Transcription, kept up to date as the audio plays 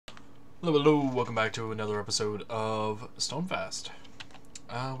Hello, hello, welcome back to another episode of Stonefast.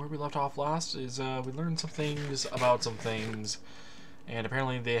 Where we left off last is we learned some things about some things, and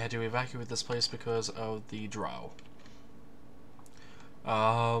apparently they had to evacuate this place because of the drow.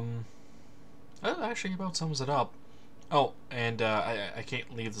 That actually about sums it up. Oh, and I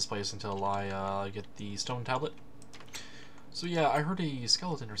can't leave this place until I get the stone tablet. So yeah, I heard a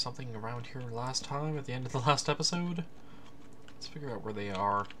skeleton or something around here last time at the end of the last episode. Let's figure out where they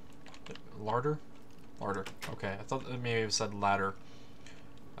are. Larder? Larder. Okay, I thought it maybe it said ladder.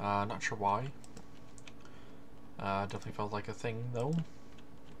 Not sure why. Definitely felt like a thing, though.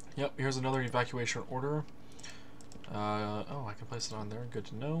 Yep, here's another evacuation order. Oh, I can place it on there. Good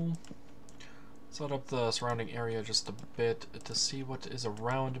to know. Set up the surrounding area just a bit to see what is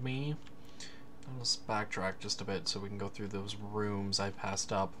around me. Let's backtrack just a bit so we can go through those rooms I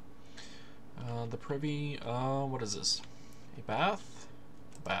passed up. The privy, what is this? A bath?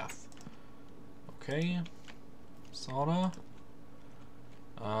 A bath. Okay. Sauna.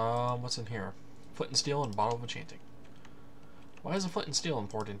 What's in here? Flint and steel and bottle of enchanting. Why is a flint and steel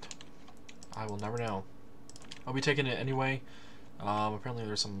important? I will never know. I'll be taking it anyway. Apparently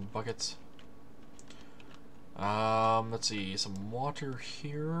there's some buckets. Let's see, some water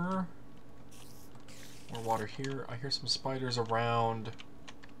here. More water here. I hear some spiders around.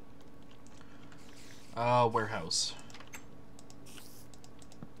 Warehouse.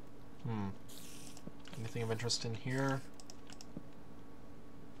 Anything of interest in here?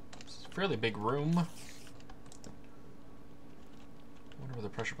 It's a fairly big room. I wonder what the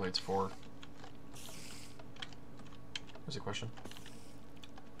pressure plate's for. Here's a question.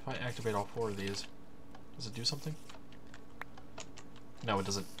 If I activate all four of these, does it do something? No, it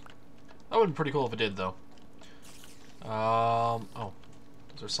doesn't. That would be pretty cool if it did, though. Oh.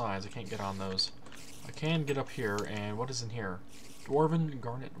 Those are signs. I can't get on those. I can get up here, and what is in here? Dwarven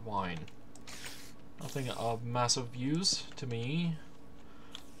garnet wine. Nothing of massive use to me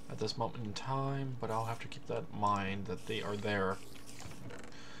at this moment in time, but I'll have to keep that in mind that they are there.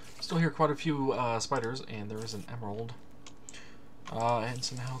 Still hear quite a few spiders, and there is an emerald. And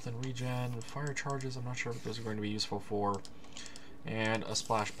some health and regen. Fire charges, I'm not sure what those are going to be useful for. And a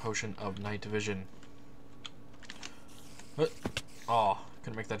splash potion of night vision. Oh,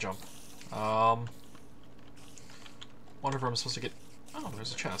 couldn't make that jump. Wonder if I'm supposed to get... Oh,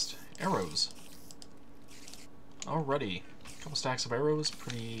 there's a chest. Arrows. Alrighty. A couple stacks of arrows.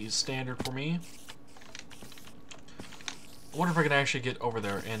 Pretty standard for me. I wonder if I can actually get over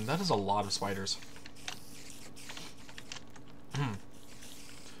there. And that is a lot of spiders.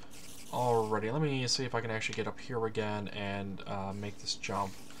 Alrighty, let me see if I can actually get up here again and make this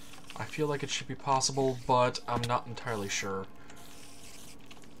jump. I feel like it should be possible, but I'm not entirely sure.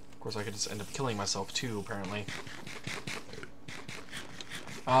 Of course, I could just end up killing myself too, apparently.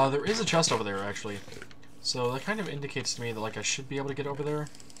 There is a chest over there, actually. So that kind of indicates to me that, like, I should be able to get over there.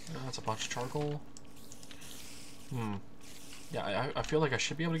 That's a bunch of charcoal. Yeah, I feel like I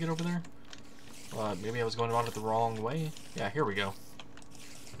should be able to get over there. Maybe I was going about it the wrong way. Yeah, here we go.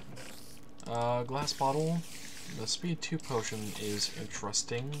 Glass bottle. The speed 2 potion is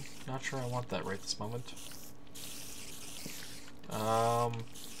interesting. Not sure I want that right this moment.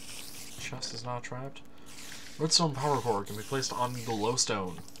 Chest is not trapped. Redstone power core can be placed on the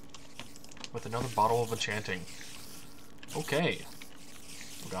glowstone with another bottle of enchanting. Okay.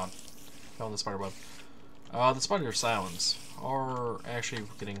 Oh god. Fell in the spider web. The spider sounds are actually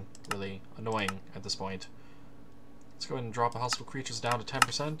getting really annoying at this point. Let's go ahead and drop the hostile creatures down to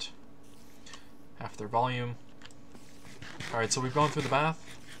 10%. Half their volume. Alright, so we've gone through the bath.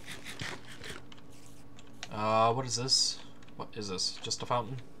 What is this? What is this? Just a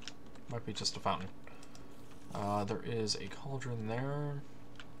fountain? Might be just a fountain. There is a cauldron there.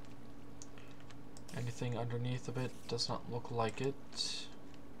 Anything underneath of it? Does not look like it.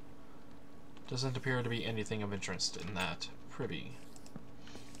 Doesn't appear to be anything of interest in that privy.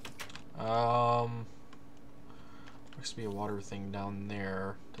 Looks to be a water thing down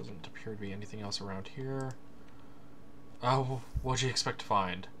there. Doesn't appear to be anything else around here. Oh, what'd you expect to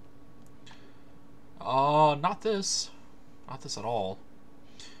find? Not this. Not this at all.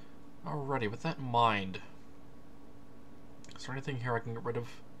 Alrighty, with that in mind, is there anything here I can get rid of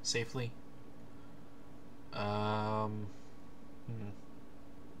safely? I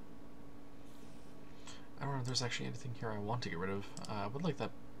don't know if there's actually anything here I want to get rid of. I would like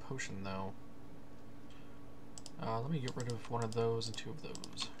that potion, though. Let me get rid of one of those and 2 of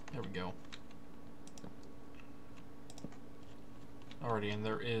those. There we go. Alrighty, and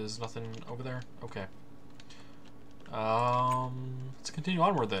there is nothing over there? Okay. Let's continue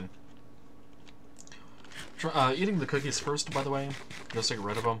onward then. Eating the cookies first, by the way, just to get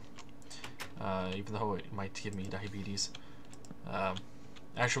rid of them. even though it might give me diabetes.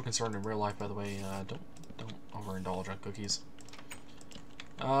 Actual concern in real life, by the way. Don't overindulge on cookies.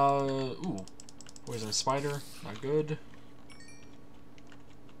 Ooh, poisonous spider, not good.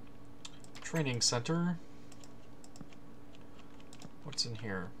 Training center. What's in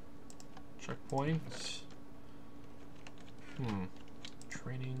here? Checkpoint.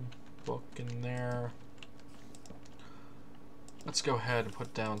 Training book in there. Let's go ahead and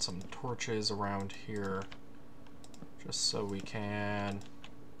put down some torches around here, just so we can.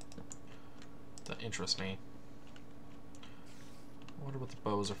 That interests me. I wonder what the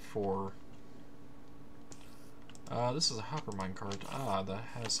bows are for. This is a hopper minecart. That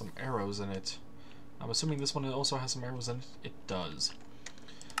has some arrows in it. I'm assuming this one also has some arrows in it. It does.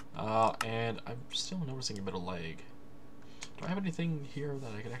 And I'm still noticing a bit of lag. Do I have anything here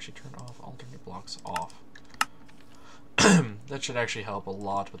that I could actually turn off? Alternate blocks off. That should actually help a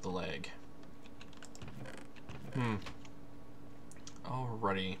lot with the lag.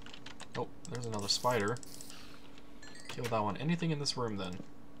 Alrighty. Oh, there's another spider. Kill that one. Anything in this room then?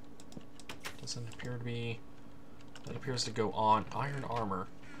 Doesn't appear to be. That appears to go on. Iron armor.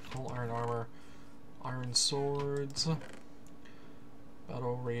 Full iron armor. Iron swords.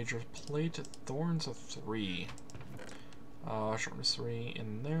 Battle Rager plate. Thorns of 3. Sharpness 3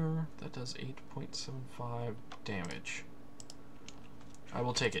 in there. That does 8.75 damage. I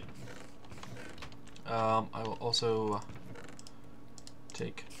will take it. I will also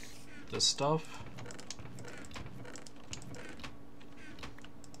take this stuff.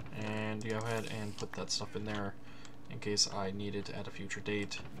 And go ahead and put that stuff in there in case I need it at a future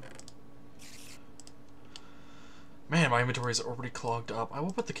date. Man, my inventory is already clogged up. I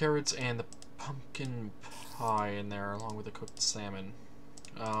will put the carrots and the pumpkin pie in there along with the cooked salmon.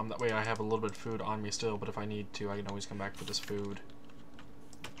 That way I have a little bit of food on me still, but if I need to, I can always come back for this food.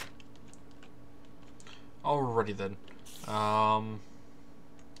 Alrighty then.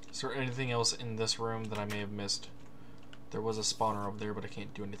 Is there anything else in this room that I may have missed? There was a spawner over there, but I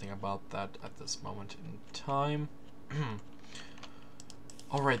can't do anything about that at this moment in time.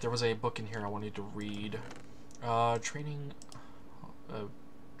 Alright, there was a book in here I wanted to read. Training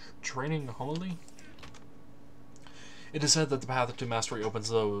homily? It is said that the path to mastery opens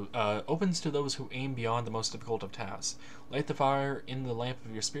to those who aim beyond the most difficult of tasks. Light the fire in the lamp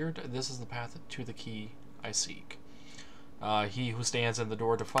of your spirit. This is the path to the key I seek. He who stands in the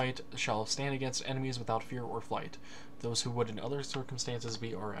door to fight shall stand against enemies without fear or flight. Those who would in other circumstances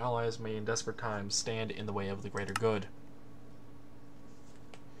be our allies may in desperate times stand in the way of the greater good.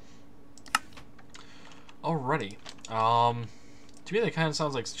 Alrighty. To me that kind of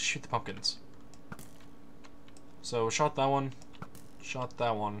sounds like shoot the pumpkins. So, shot that one. Shot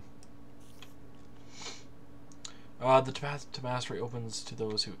that one. The path to mastery opens to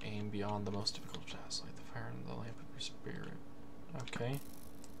those who aim beyond the most difficult tasks, like the fire in the lamp of your spirit. Okay.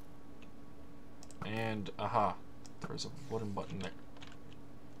 And, aha. There's a wooden button there.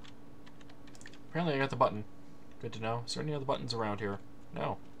 Apparently I got the button. Good to know. Is there any other buttons around here?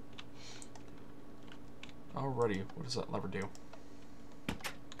 No. Alrighty. What does that lever do?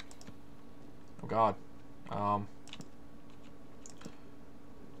 Oh god.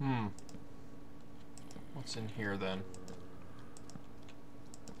 What's in here then?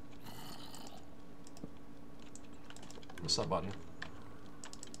 What's that button?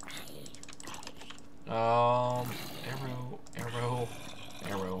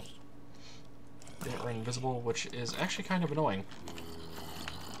 Arrow. They are invisible, which is actually kind of annoying.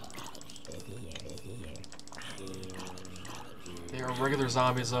 They are regular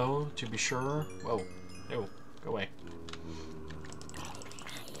zombies though, to be sure. Whoa. No. Go away.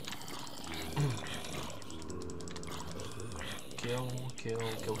 Kill.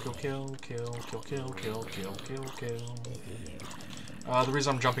 The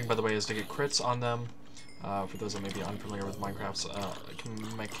reason I'm jumping, by the way, is to get crits on them. For those that may be unfamiliar with Minecraft's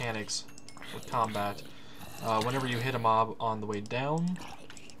mechanics with combat, whenever you hit a mob on the way down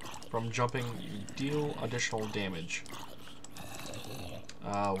from jumping, you deal additional damage.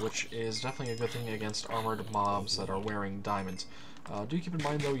 Which is definitely a good thing against armored mobs that are wearing diamonds. Do keep in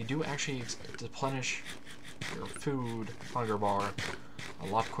mind, though, you do actually replenish your food hunger bar a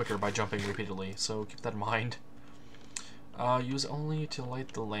lot quicker by jumping repeatedly, so keep that in mind. Use only to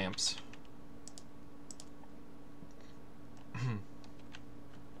light the lamps.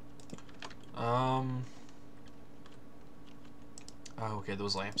 Okay,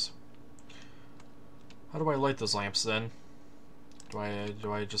 those lamps. How do I light those lamps then? Do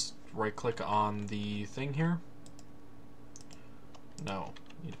I just right click on the thing here? No.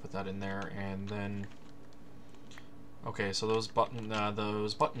 Need to put that in there and then Okay, so those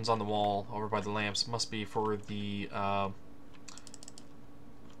buttons on the wall over by the lamps must be for the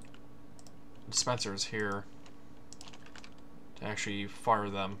dispensers here to actually fire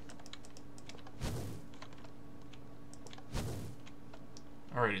them.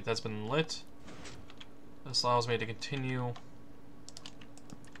 Alrighty, that's been lit. This allows me to continue.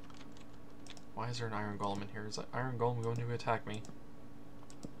 Why is there an iron golem in here? Is that iron golem going to attack me?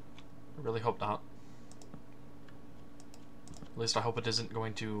 I really hope not. At least I hope it isn't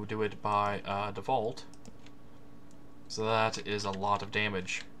going to do it by default. So that is a lot of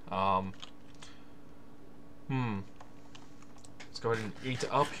damage. Let's go ahead and eat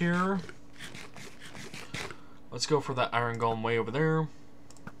up here. Let's go for that iron golem way over there,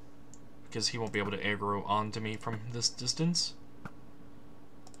 because he won't be able to aggro onto me from this distance.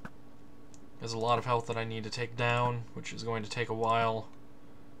 There's a lot of health that I need to take down, which is going to take a while.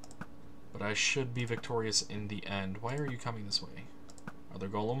 But I should be victorious in the end. Why are you coming this way? Other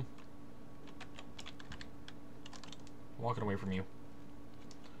golem? I'm walking away from you.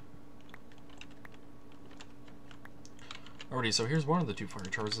 Alrighty, so here's one of the 2 fire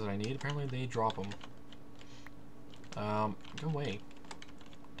charges that I need. Apparently they drop them. Go away.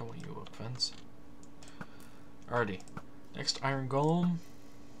 Don't want you up fence. Alrighty. Next iron golem.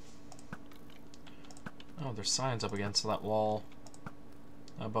 Oh, there's signs up against that wall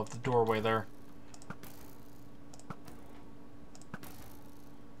above the doorway there.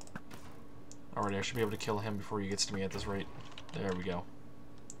 Alrighty, I should be able to kill him before he gets to me at this rate. There we go.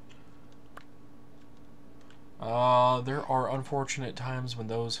 There are unfortunate times when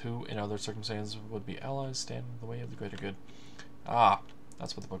those who, in other circumstances, would be allies stand in the way of the greater good. Ah,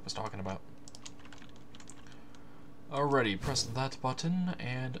 that's what the book was talking about. Alrighty, press that button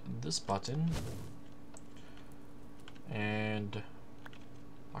and this button. And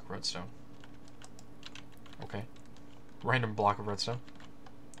block of redstone. Okay. Random block of redstone.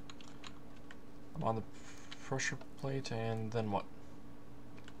 I'm on the pressure plate, and then what?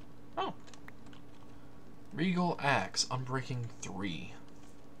 Oh. Regal Axe, Unbreaking 3.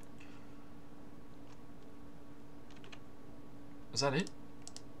 Is that it?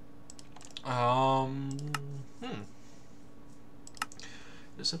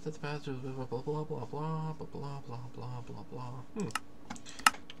 Is it that the path to blah blah blah blah blah blah blah blah blah blah?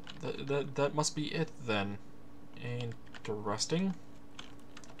 That must be it then. Interesting.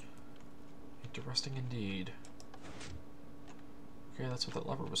 Interesting indeed. Okay, that's what that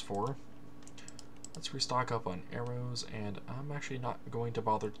lever was for. Let's restock up on arrows, and I'm actually not going to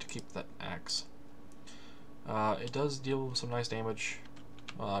bother to keep that axe. It does deal with some nice damage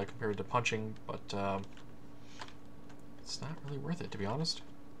compared to punching, but it's not really worth it, to be honest.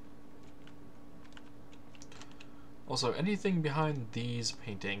 Also, anything behind these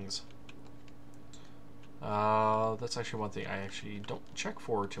paintings, that's actually one thing I actually don't check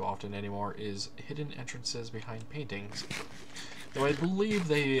for too often anymore, is hidden entrances behind paintings. Though I believe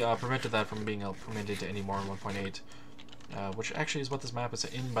they prevented that from being permitted anymore in 1.8, which actually is what this map is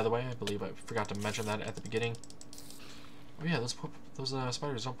in, by the way. I believe I forgot to mention that at the beginning. Oh yeah, those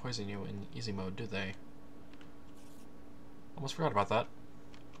spiders don't poison you in easy mode, do they? Almost forgot about that.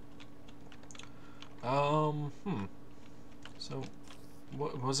 So,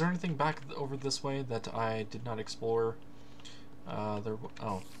 was there anything back over this way that I did not explore?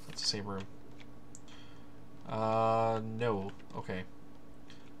 Oh, that's the same room. No. Okay.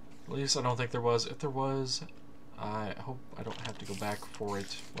 At least I don't think there was. If there was, I hope I don't have to go back for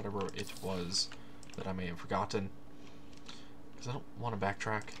it, whatever it was that I may have forgotten. Because I don't want to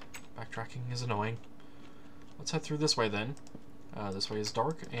backtrack. Backtracking is annoying. Let's head through this way then. This way is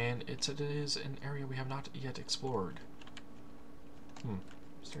dark, and it is an area we have not yet explored.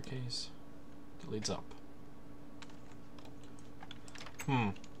 Staircase that leads up.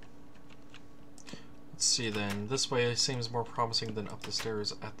 Let's see then. This way seems more promising than up the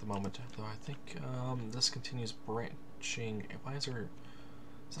stairs at the moment. Though I think this continues branching. Why is there...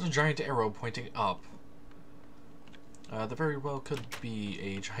 Is that a giant arrow pointing up? That very well could be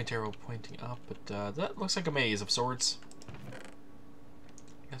a giant arrow pointing up, but that looks like a maze of sorts.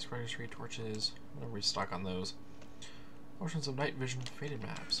 Yes, registry torches. I'm gonna restock on those. Portions of night vision faded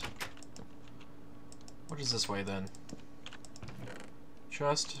maps. What is this way then?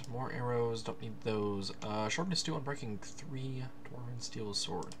 Chest, more arrows, don't need those. Sharpness 2 Unbreaking 3, Dwarven Steel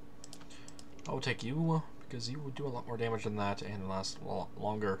Sword. I will take you, because you will do a lot more damage than that and last a lot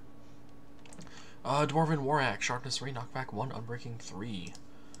longer. Dwarven War Axe, Sharpness 3, Knockback 1, Unbreaking 3.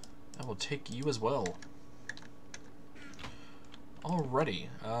 I will take you as well. Alrighty,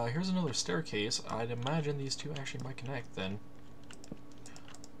 here's another staircase. I'd imagine these two actually might connect then.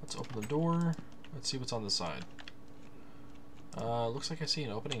 Let's open the door. Let's see what's on this side. Looks like I see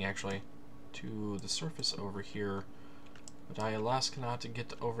an opening actually to the surface over here, but I alas cannot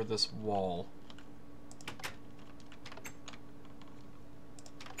get over this wall.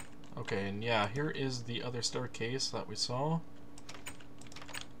 Okay, and yeah, here is the other staircase that we saw.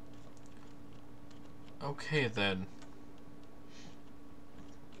 Okay then.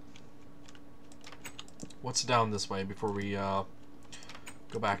 What's down this way before we go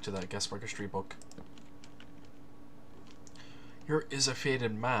back to that guest registry book? Here is a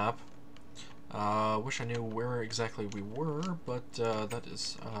faded map. Wish I knew where exactly we were, but that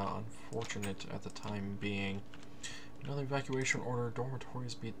is unfortunate at the time being. Another evacuation order.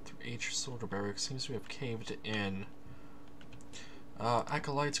 Dormitories B3H soldier barracks seems to have caved in.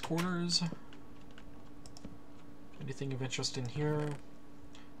 Acolytes quarters. Anything of interest in here?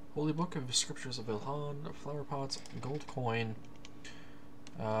 Holy Book of Scriptures of Ilhan, flower pots, gold coin.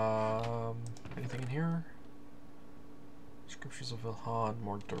 Anything in here? Scriptures of Ilhan,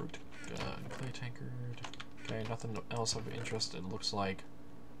 more dirt, clay tankard. Okay, nothing else of interest, it looks like.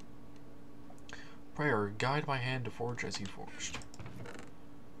 Prayer, guide my hand to forge as you forged.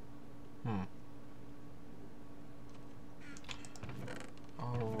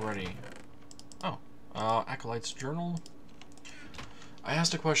 Alrighty. Oh, Acolyte's Journal. I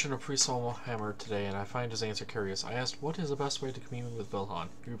asked a question of Priest Soulhammer today, and I find his answer curious. I asked, what is the best way to commune with Vilhan?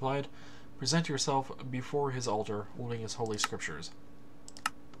 He replied, present yourself before his altar, holding his holy scriptures.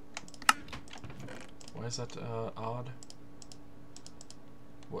 Why is that odd?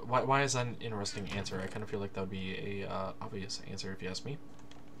 Why is that an interesting answer? I kind of feel like that would be a obvious answer if you ask me.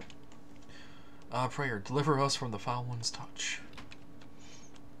 Prayer, deliver us from the foul one's touch.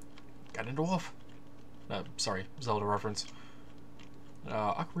 Ganondorf? Sorry, Zelda reference.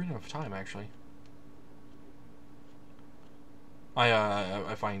 Ocarina of Time, actually.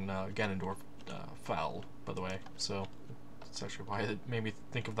 I find Ganondorf foul, by the way, so that's actually why it made me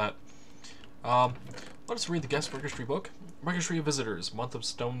think of that. Let us read the guest registry book. Registry of Visitors, month of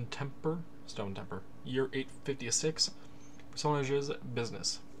Stone Temper, year 856. Personages,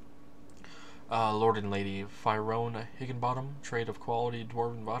 business. Lord and Lady Phyrone Higginbottom, trade of quality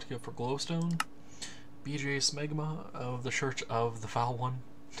dwarven vodka for glowstone. BJ Smegma of the Church of the Foul One.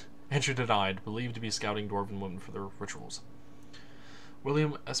 Entry denied, believed to be scouting dwarven women for their rituals.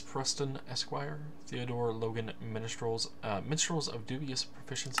 William S. Preston, Esquire. Theodore Logan, minstrels of dubious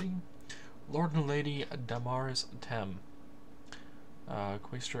proficiency. Lord and Lady Damaris Tem,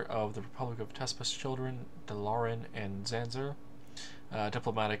 Quaestor of the Republic of Tespus Children, Delarin and Zanzer.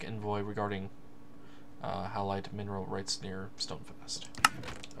 Diplomatic envoy regarding halite mineral rights near Stonefast.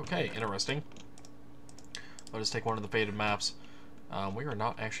 Okay, interesting. Let us take one of the faded maps. We are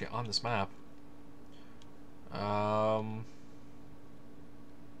not actually on this map.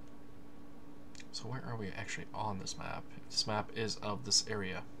 So where are we actually on this map? This map is of this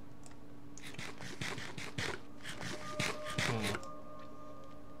area.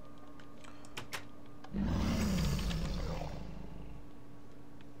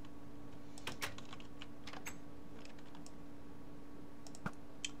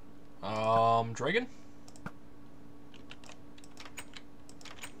 Dragon?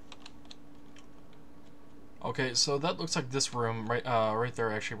 Okay, so that looks like this room, right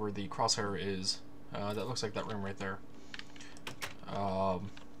there actually where the crosshair is. That looks like that room right there. Yeah,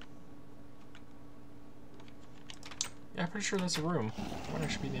 I'm pretty sure that's a room. Might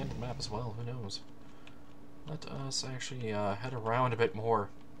actually be the end of the map as well, who knows. Let us actually head around a bit more.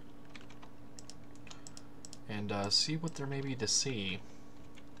 And see what there may be to see.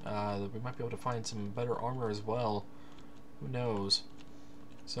 We might be able to find some better armor as well. Who knows?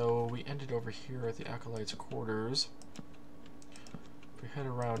 So we ended over here at the Acolyte's quarters. If we head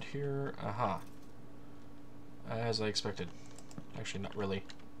around here, as I expected. Actually, not really,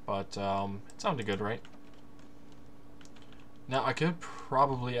 but it sounded good, right? Now I could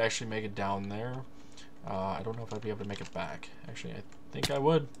probably actually make it down there. I don't know if I'd be able to make it back. Actually, I think I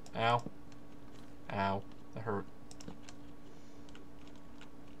would. Ow. Ow. That hurt.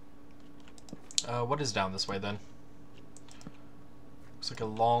 What is down this way then? Looks like a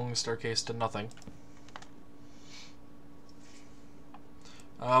long staircase to nothing.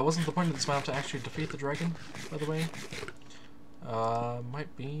 Wasn't the point of this map to actually defeat the dragon, by the way?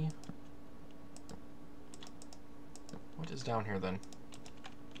 Might be. What is down here then?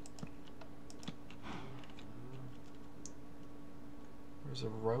 There's a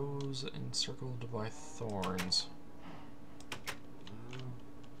rose encircled by thorns.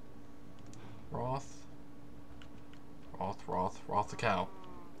 Roth the cow.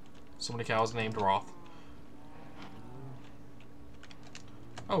 So many cows named Roth.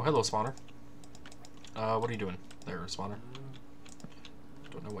 Oh, hello, spawner. What are you doing there, spawner?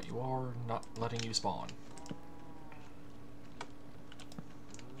 Don't know what you are. Not letting you spawn.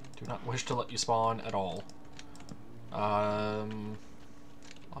 Do not wish to let you spawn at all. A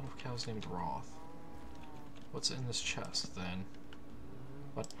lot of cows named Roth. What's in this chest then?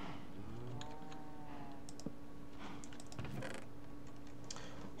 What?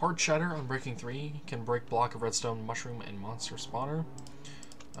 Hard Shatter on breaking 3 can break block of redstone, mushroom, and monster spawner.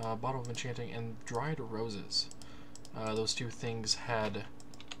 Bottle of enchanting and dried roses. Those two things had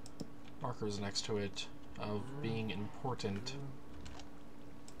markers next to it of being important.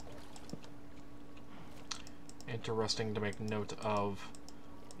 Interesting to make note of,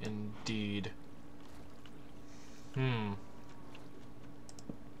 indeed. Wonder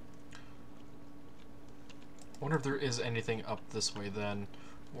if there is anything up this way then,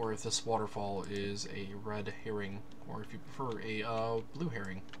 or if this waterfall is a red herring, or if you prefer a blue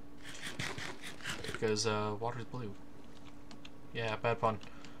herring, because water's blue. Yeah, bad pun,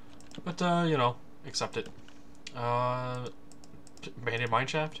 but you know, accept it. Bandit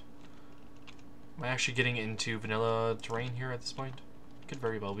mineshaft. Am I actually getting into vanilla terrain here at this point? Could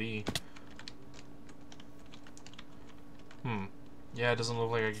very well be. Yeah, it doesn't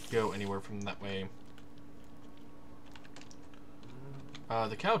look like I could go anywhere from that way.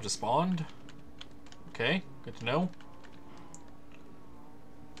 The cow just spawned. Okay, good to know.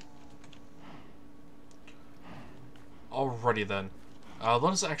 Alrighty then. Let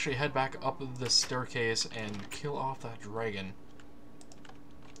us actually head back up this staircase and kill off that dragon.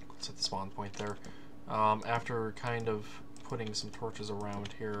 Let's hit the spawn point there. After kind of putting some torches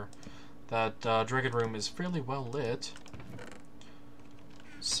around here. That dragon room is fairly well lit.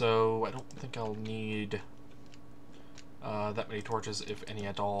 So I don't think I'll need that many torches, if any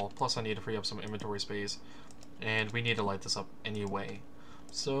at all. Plus I need to free up some inventory space. And we need to light this up anyway.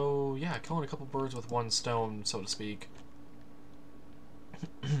 So yeah, killing a couple birds with one stone, so to speak.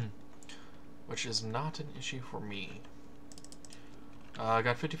 Which is not an issue for me. I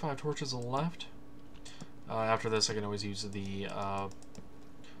got 55 torches left. After this I can always use the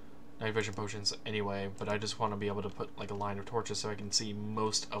night vision potions anyway, but I just want to be able to put like a line of torches so I can see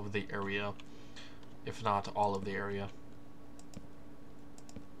most of the area, if not all of the area.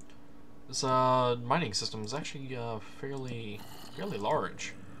 This mining system is actually fairly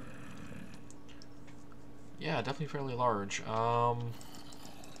large. Yeah, definitely fairly large. Oh,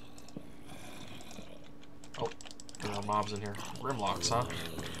 there are mobs in here. Grimlocks, huh?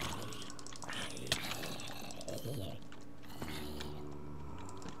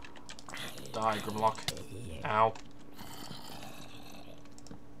 Die, Grimlock. Ow.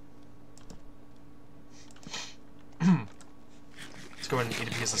 Let's go ahead and eat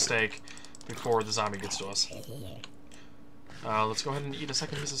a piece of steak before the zombie gets to us. Let's go ahead and eat a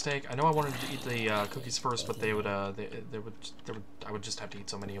second piece of steak. I know I wanted to eat the cookies first, but I would just have to eat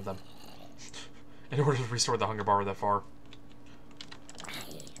so many of them in order to restore the hunger bar that far.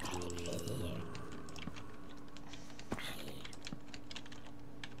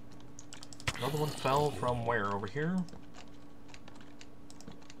 Another one fell from where? Over here?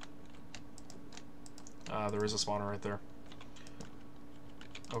 There is a spawner right there.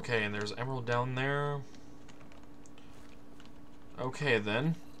 Okay, and there's emerald down there. Okay,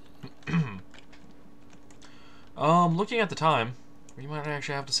 then. Looking at the time, we might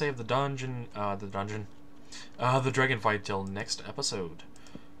actually have to save the dragon fight till next episode.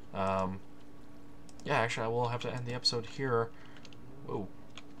 Yeah, actually, I will have to end the episode here. Whoa.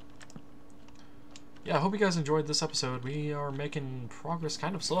 Yeah, I hope you guys enjoyed this episode. We are making progress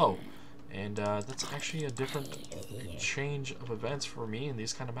kind of slow. And that's actually a different change of events for me in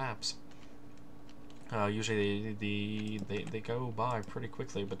these kind of maps. Usually they go by pretty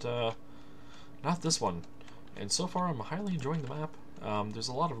quickly, but not this one. And so far I'm highly enjoying the map. There's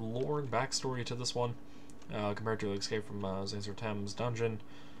a lot of lore and backstory to this one compared to Escape from Zanzer Dungeon.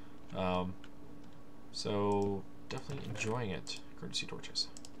 So definitely enjoying it. Courtesy torches.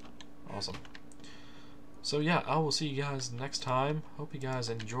 Awesome. So yeah, I will see you guys next time. Hope you guys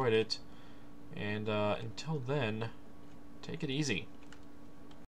enjoyed it. And until then, take it easy.